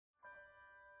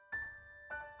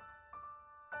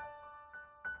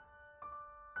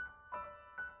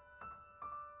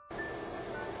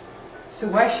So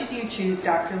why should you choose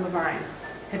Dr. Levine?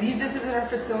 Have you visited our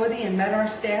facility and met our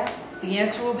staff? The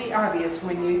answer will be obvious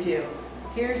when you do.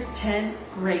 Here's 10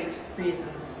 great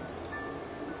reasons.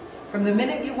 From the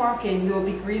minute you walk in, you will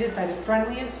be greeted by the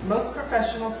friendliest, most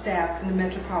professional staff in the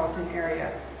metropolitan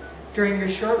area. During your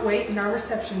short wait in our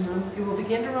reception room, you will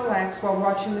begin to relax while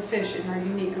watching the fish in our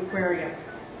unique aquarium.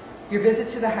 Your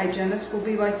visit to the hygienist will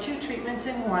be like 2 treatments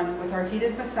in one with our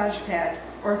heated massage pad,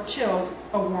 or if chilled,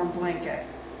 a warm blanket.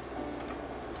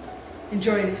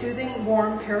 Enjoy a soothing,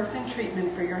 warm paraffin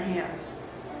treatment for your hands.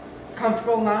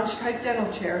 Comfortable lounge-type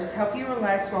dental chairs help you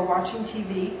relax while watching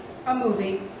TV, a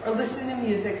movie, or listening to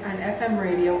music on FM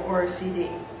radio or a CD.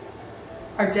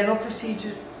 Are dental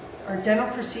procedure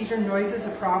noises a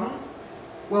problem?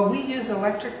 Well, we use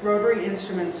electric rotary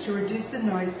instruments to reduce the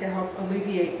noise to help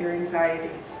alleviate your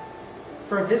anxieties.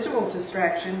 For a visual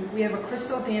distraction, we have a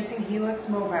crystal dancing Helix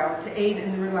Mobile to aid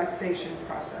in the relaxation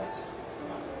process.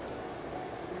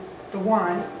 The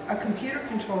wand, a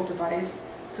computer-controlled device,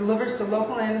 delivers the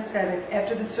local anesthetic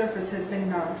after the surface has been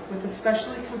numbed with a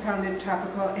specially compounded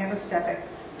topical anesthetic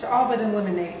to all but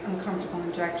eliminate uncomfortable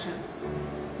injections.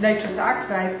 Nitrous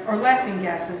oxide, or laughing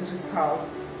gas as it is called,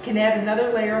 can add another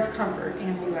layer of comfort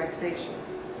and relaxation.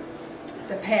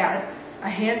 The pad, a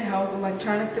handheld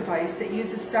electronic device that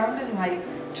uses sound and light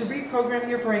to reprogram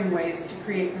your brain waves to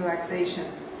create relaxation.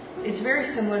 It's very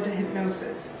similar to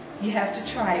hypnosis. You have to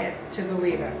try it to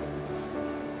believe it.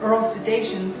 Oral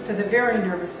sedation, for the very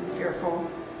nervous and fearful,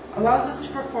 allows us to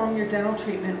perform your dental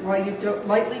treatment while you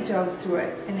lightly doze through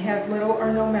it and have little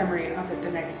or no memory of it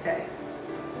the next day.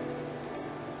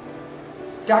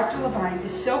 Dr. Levine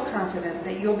is so confident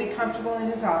that you'll be comfortable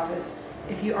in his office.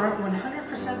 If you aren't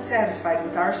 100% satisfied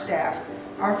with our staff,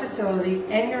 our facility,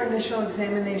 and your initial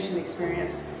examination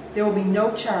experience, there will be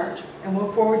no charge, and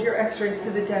we'll forward your x-rays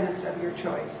to the dentist of your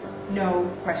choice.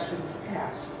 No questions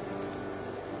asked.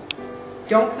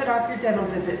 Don't put off your dental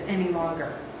visit any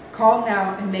longer. Call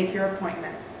now and make your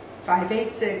appointment.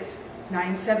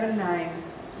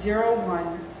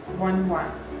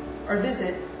 586-979-0111 or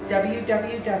visit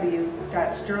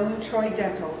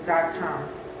www.sterlingtroydental.com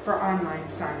for online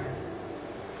sign-in.